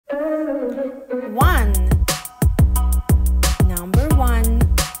1. Number 1.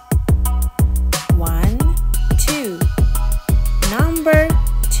 1, 2. Number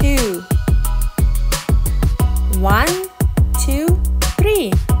 2. 1, 2,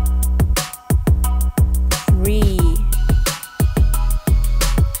 3. 3.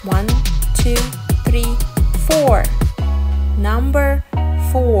 1, 2, 3, 4. Number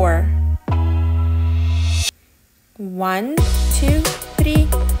 4. 1, 2, 3,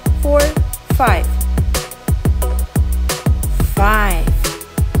 4, 5. 5.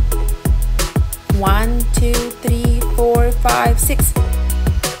 1, 2, 3, 4, 5, 6.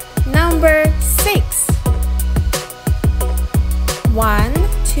 Number 6. 1,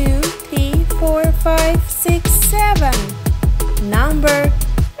 2, 3, 4, 5, 6, 7. Number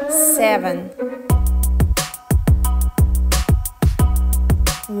 7.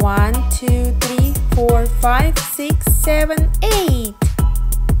 1, 2, 3, 4, 5, 6, 7, 8.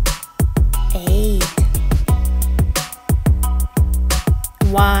 8.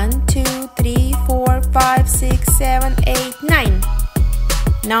 1, 2, 3, 4, 5, 6, 7, 8, 9.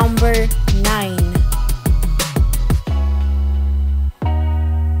 Number 9.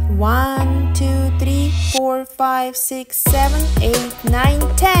 1, 2, 3, 4, 5, 6, 7, 8,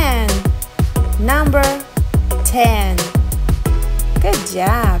 9, 10. Number 10. Good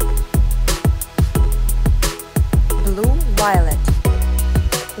job. Blue, violet.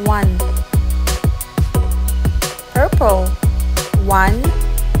 1. Purple. 1,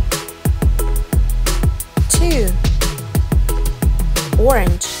 2.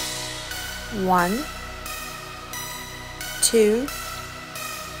 Orange. 1, 2,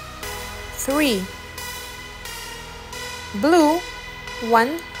 3. Blue.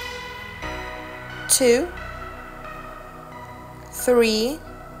 1, 2, 3,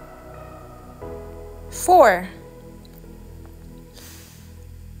 4.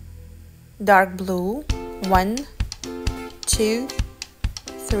 Dark blue. 1, 2,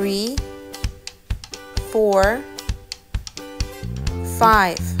 3, 4,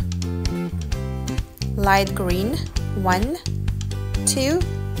 5. Light green. 1, 2,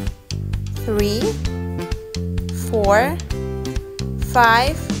 3, 4,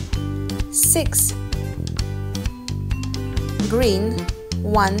 5, 6. Green.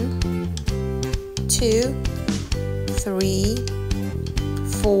 1, 2, 3,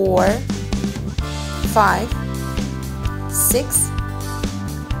 4, 5, 6,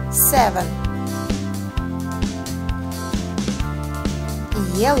 7.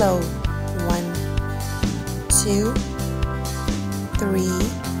 Yellow. 1, 2, 3,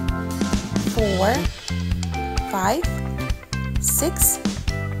 4, 5, 6,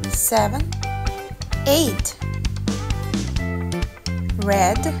 7, 8.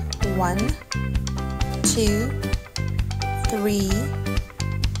 Red. 1, 2, 3,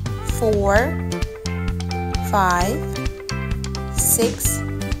 4, 5, 6,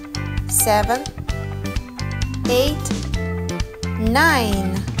 7, 8,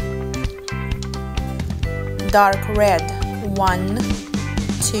 9. Dark red. 1,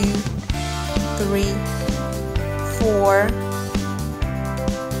 2, 3, 4,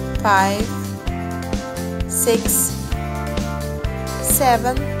 5, 6,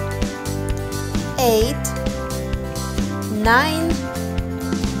 7, 8, 9,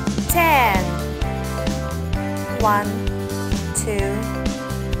 10. 1, 2,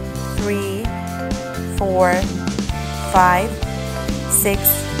 3, 4, 5, 6,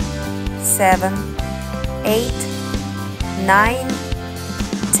 7, 8, 9,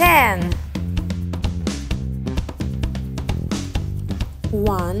 10.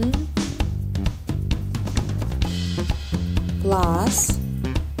 1 plus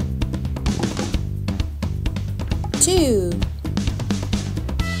 2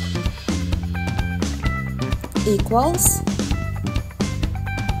 equals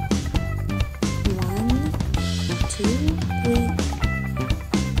 1, 2, 3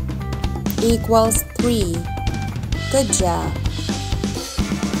 equals 3. Good job.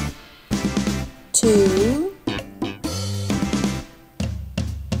 2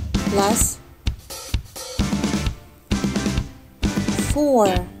 plus 4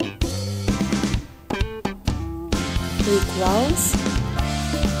 equals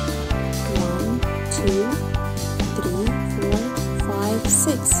 1, 2, 3, 4, 5,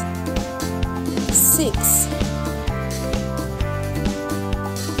 6. 6.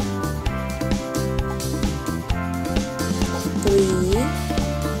 3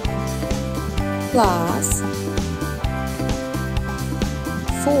 plus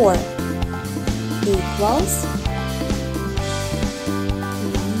 4 equals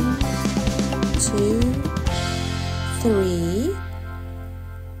 1, 2, 3,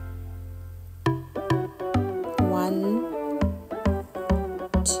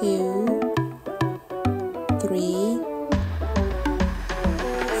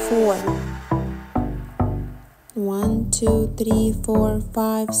 2, 3, 4,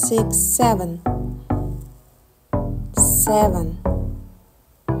 5, 6, 7. 7.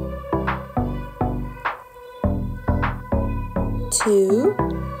 2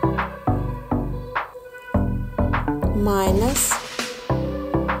 minus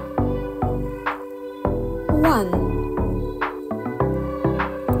 1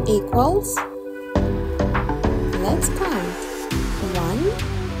 equals, let's count, 1,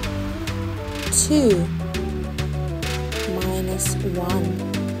 2 minus 1,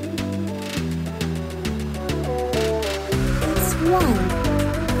 it's 1.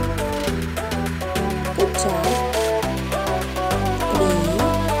 Good job. 3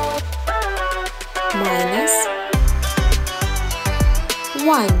 minus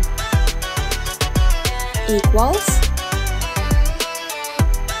 1 equals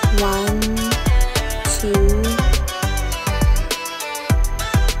 1, 2,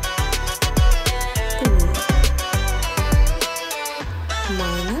 3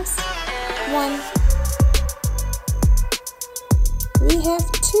 minus 1. We have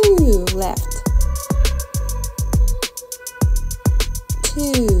 2 left.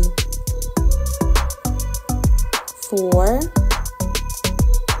 2. 4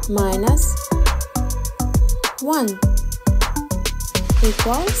 minus 1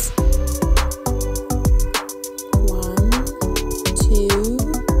 equals 1, 2,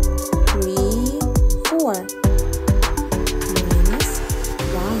 3, 4 minus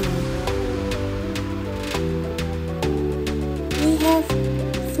 1. We have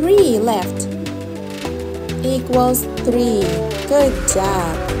 3 left equals 3. Good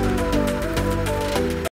job.